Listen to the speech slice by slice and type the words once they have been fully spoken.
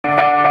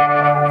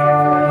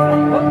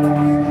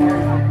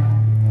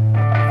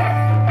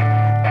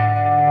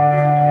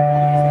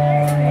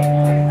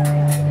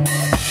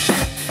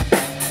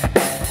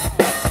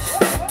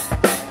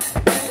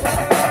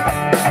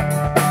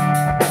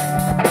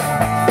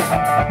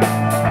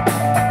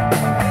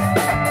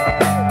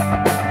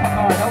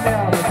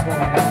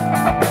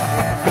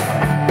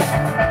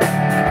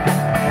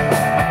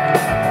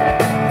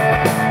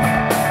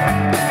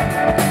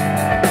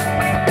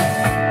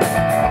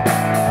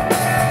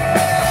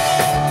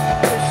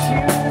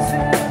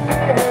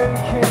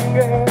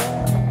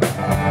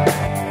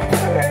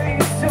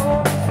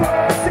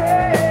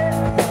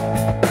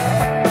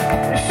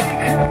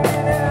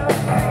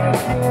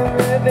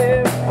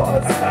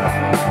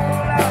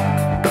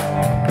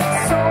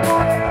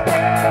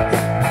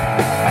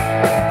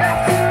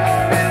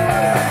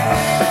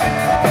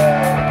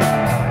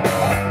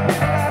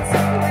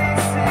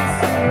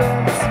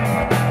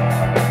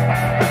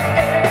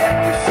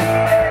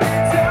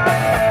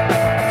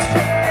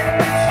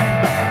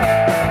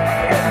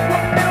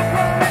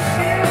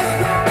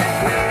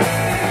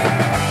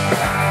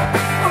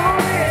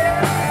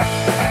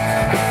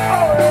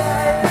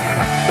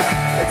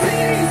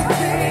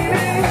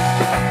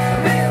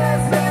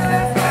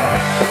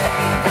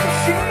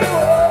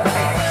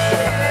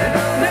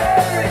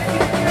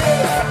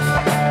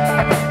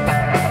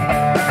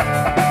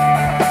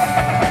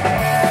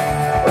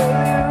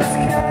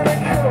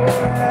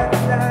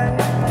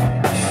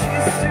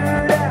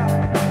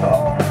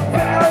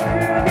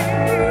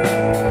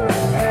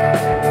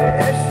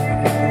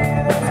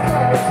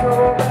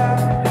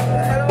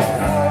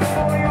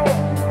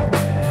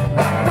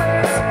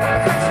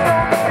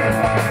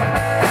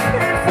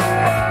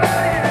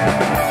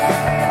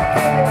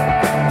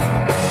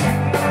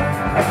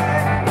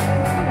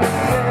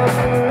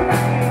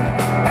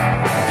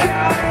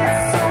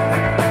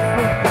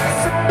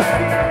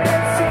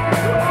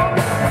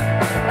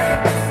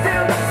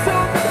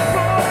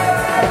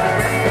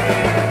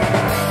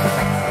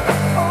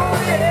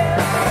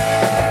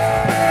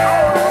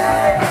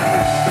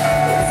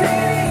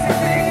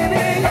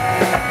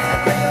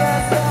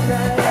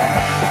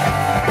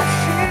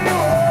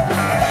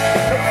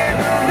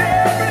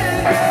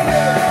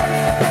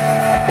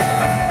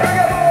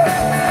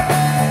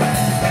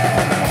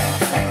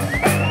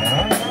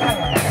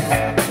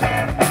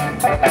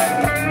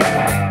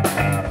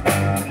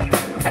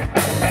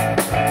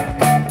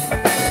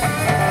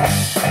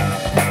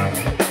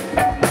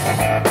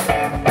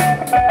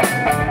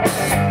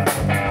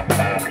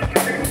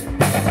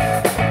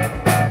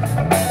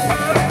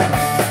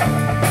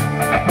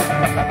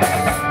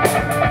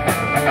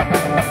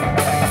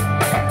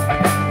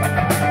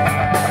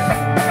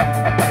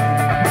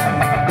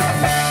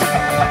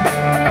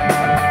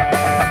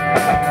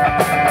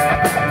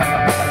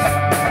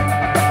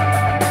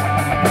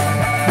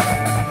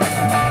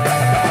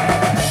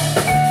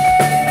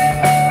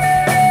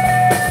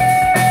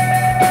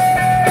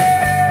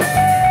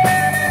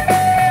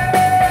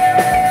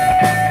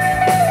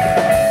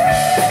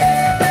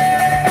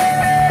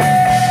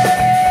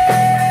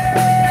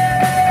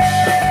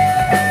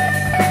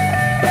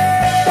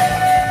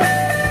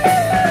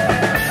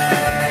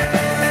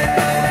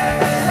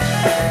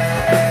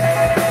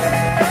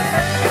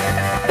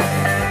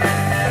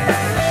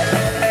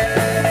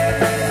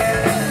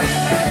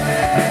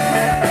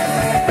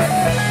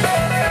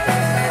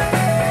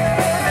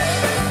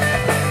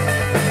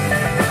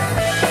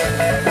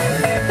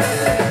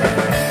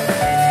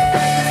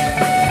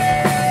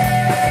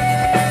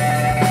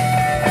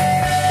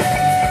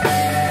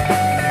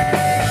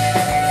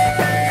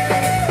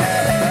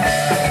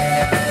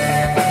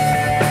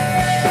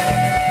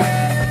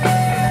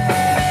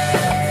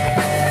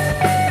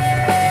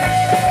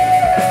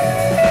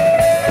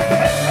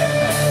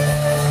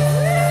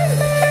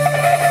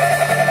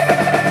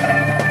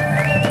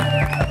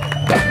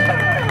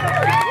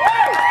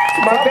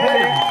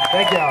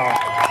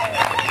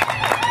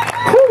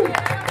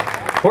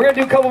We're going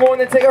to do a couple more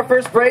and then take our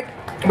first break.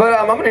 But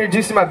I'm going to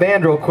introduce you to my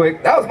band real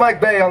quick. That was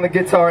Mike Bay on the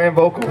guitar and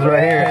vocals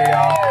right here. Hey,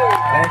 y'all.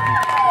 Thank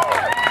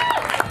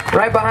you.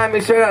 Right behind me,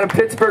 straight out of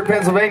Pittsburgh,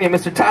 Pennsylvania,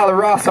 Mr. Tyler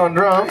Ross on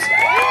drums.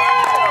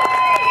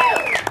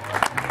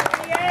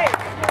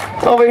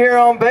 Over here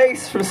on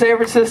bass from San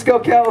Francisco,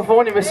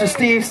 California, Mr.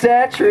 Steve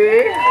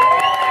Statry.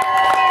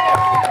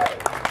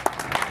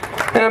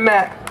 And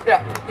Matt.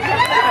 Yeah.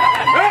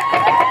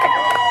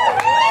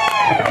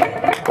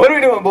 What are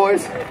we doing,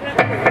 boys?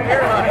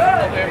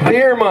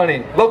 Beer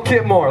money. Little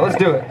Kit Moore. Let's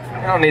do it.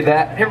 I don't need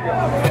that. Here we go.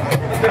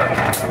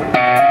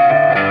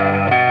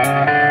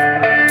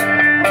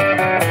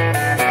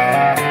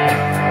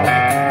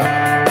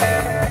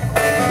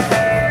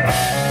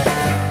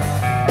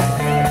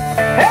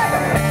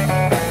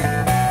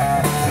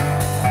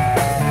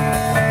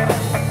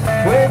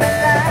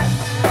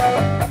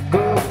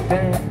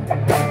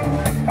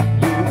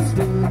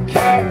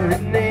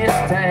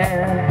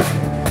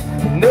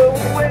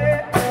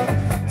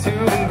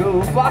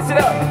 Boss it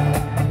up.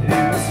 You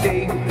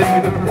escape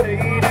through the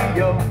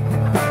radio.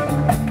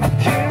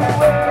 You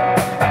were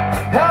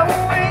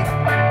away.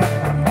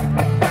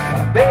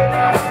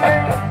 Baby,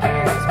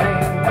 it's me.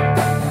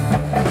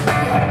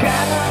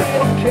 Got a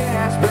little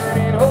cash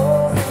burning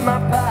holes in my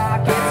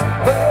pockets.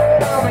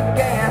 Foot on the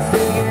gas,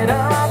 singing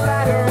up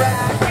like a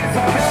rocket.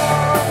 So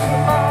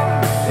come on,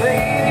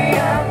 baby,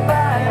 I'm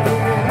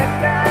buying. I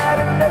got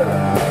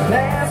enough,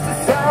 last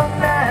us all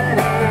night.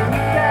 And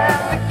you got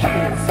the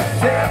kids,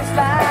 tastes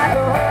like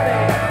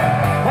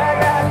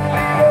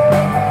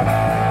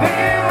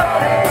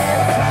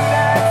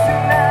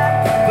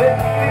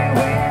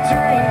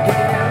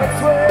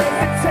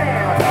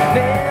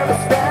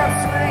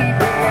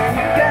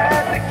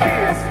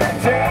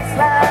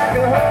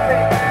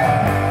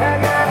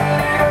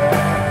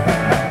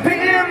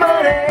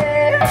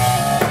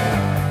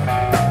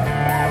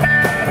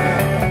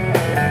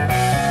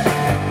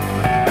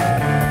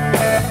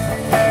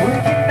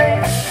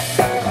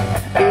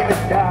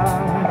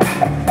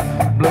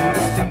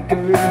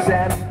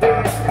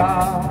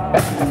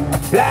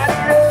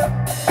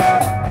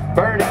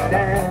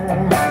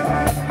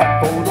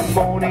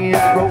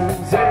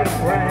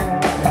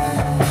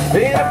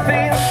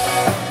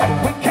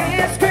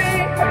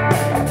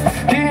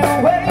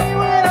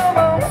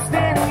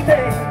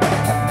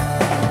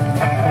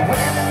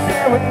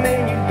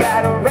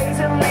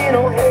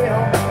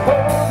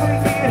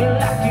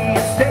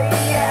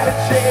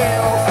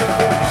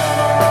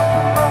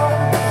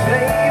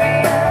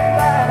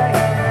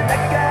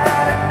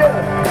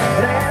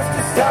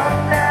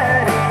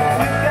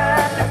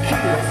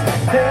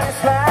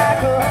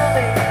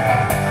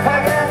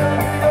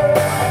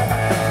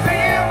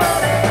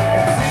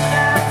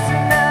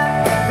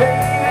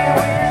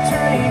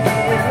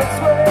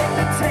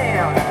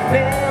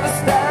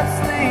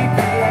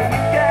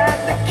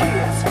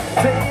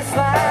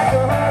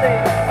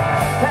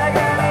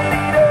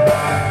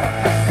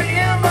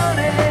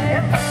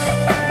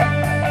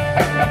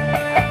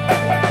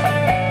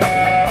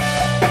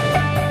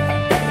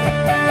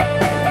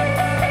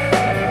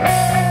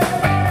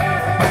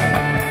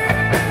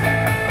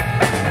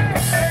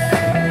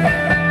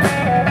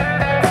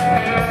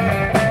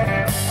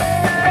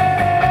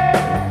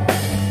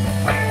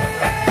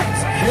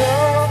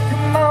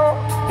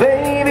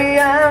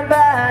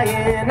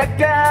I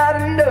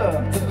got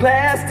enough to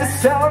last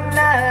us all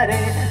night.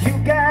 And you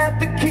got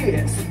the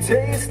kiss that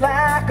tastes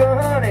like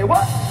honey.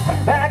 What?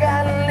 I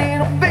got a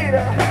little bit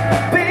of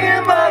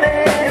beer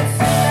money.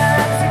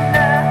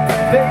 Tonight,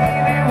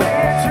 baby,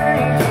 we're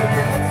drinking.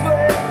 Let's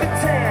work the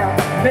town,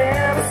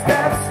 never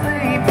stop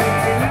sleeping.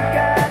 And you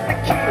got the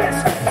kiss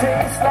that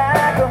tastes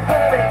like a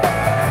honey.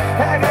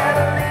 I got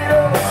a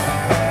little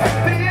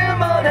beer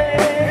money.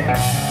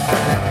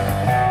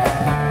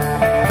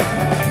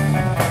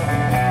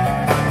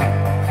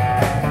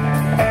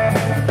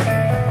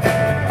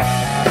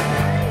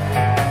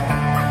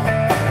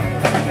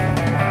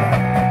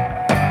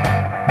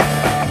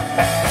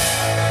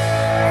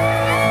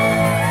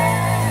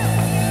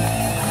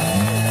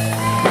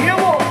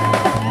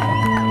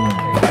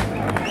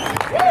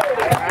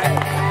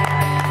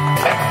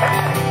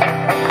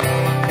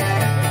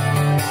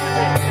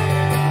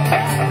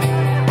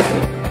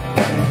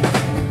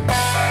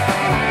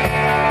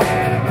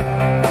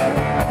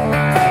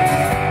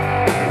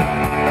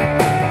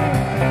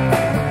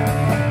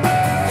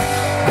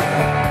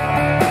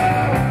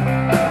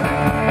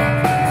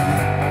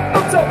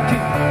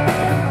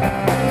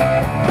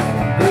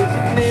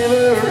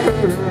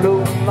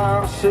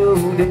 So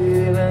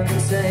deal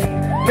insane.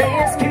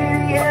 Miss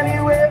Kitty, have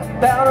you ever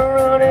thought of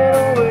running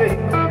away?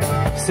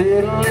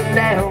 Settling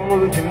down,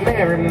 would you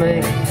marry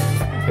me?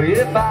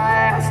 If I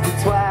asked her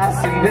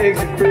twice, it makes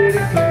it pretty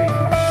clear.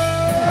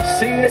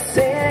 She'd have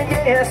said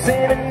yes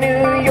in a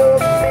New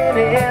York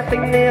minute. They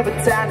never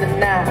tied the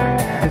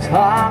knot, his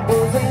heart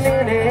wasn't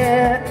in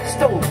it.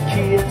 Stole the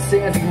kid,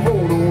 said he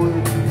rolled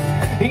away.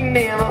 He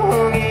never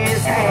hung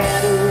his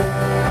hat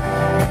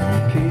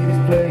up. Kitty's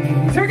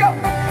place. Here we go!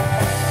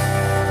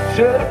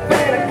 Should have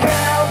been a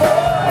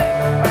cowboy.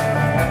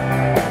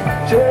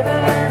 Should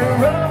have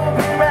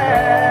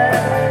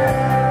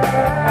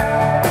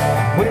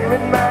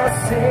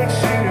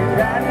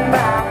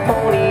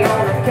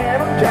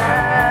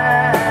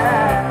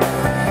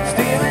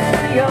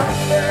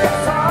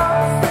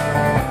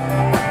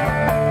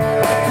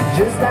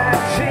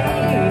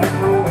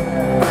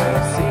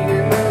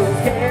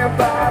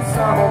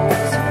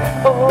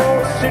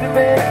should have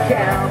been a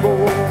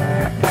cowboy.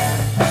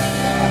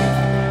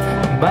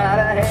 Might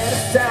have had a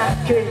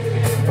sidekick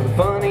with a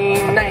funny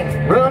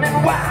name,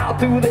 running wild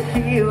through the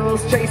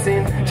hills,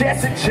 chasing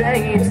Jesse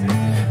James.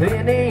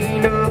 Then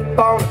ain't up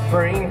on the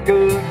brink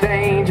of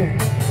danger,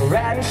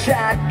 riding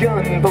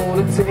shotgun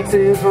for the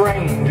Texas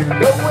Ranger.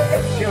 Go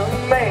west,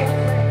 young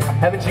man,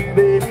 haven't you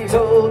been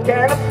told?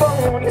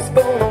 California's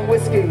full of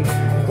whiskey,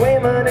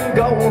 women and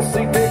gold,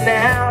 sleeping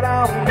out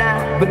all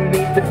night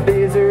beneath the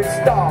desert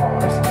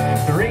stars,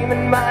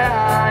 dreaming my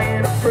eye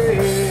and a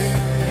prayer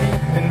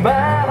in my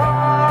heart.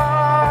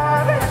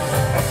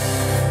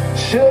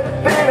 Should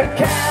have been a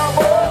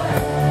cowboy,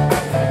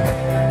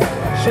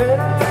 should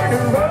have been a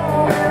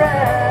road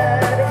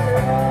rider,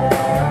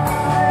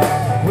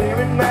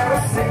 wearing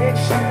my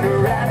six-shooter,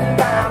 riding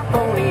my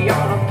pony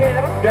on a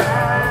cattle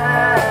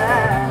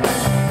drive,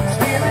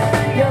 stealing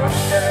the young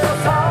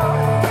girl's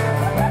heart,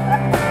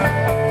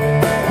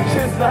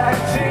 just like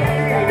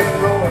Gene and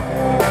Roy,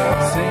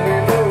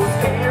 singing those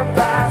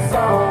campfire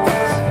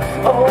songs.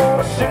 Oh,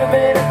 I should have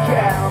been a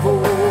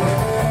cowboy.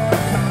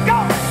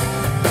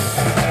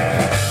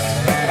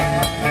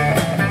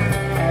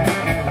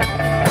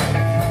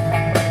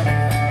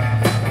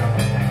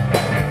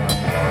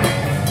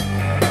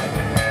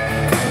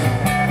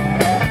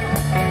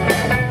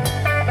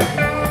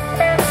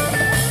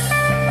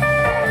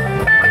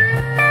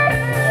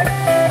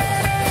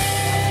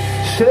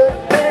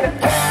 Should've been a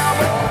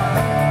cowboy,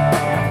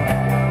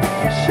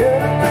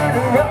 should've been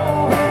a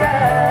road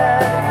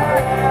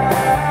rider,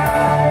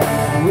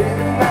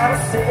 whipping my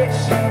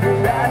six-shooter,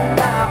 riding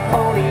my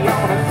pony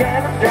on a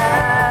cattle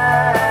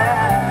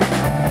drive,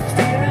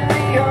 stealing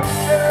the young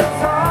girl's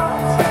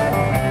hearts,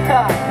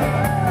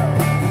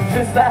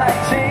 just like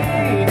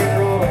Gene and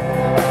Roy,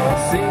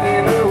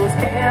 singing those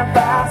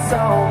campfire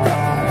songs.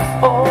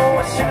 Oh,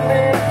 I should've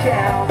been a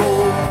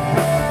cowboy.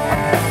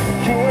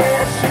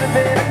 Yeah, I should've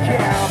been a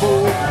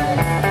cowboy.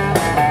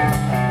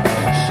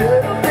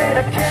 Should've been a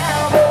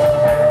cowboy.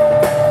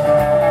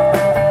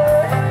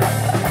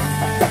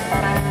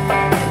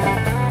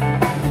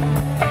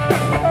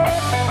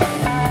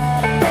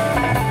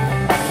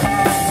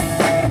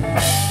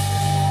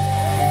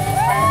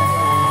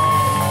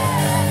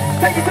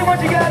 Thank you so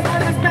much, you guys. My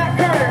name is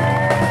Koerner.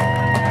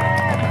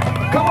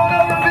 Come on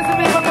over and visit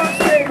me at my merch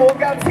table. I've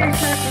got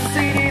t-shirts and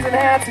CDs and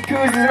hats and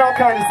koozies and all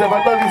kinds of stuff.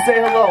 I'd love you to say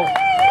hello.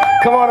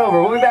 Come on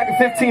over. We'll be back in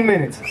 15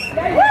 minutes.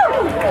 Yeah.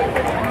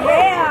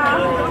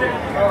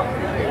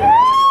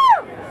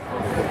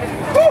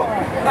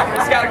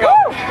 Just gotta go.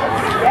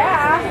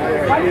 Yeah.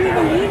 Why do you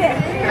even need it?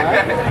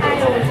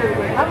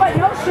 How about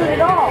you don't shoot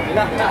at all?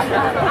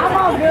 I'm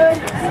all good.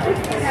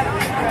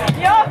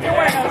 Y'all can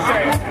wear no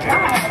shirt.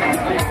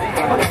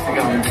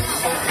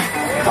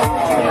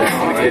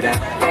 Get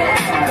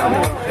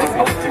out.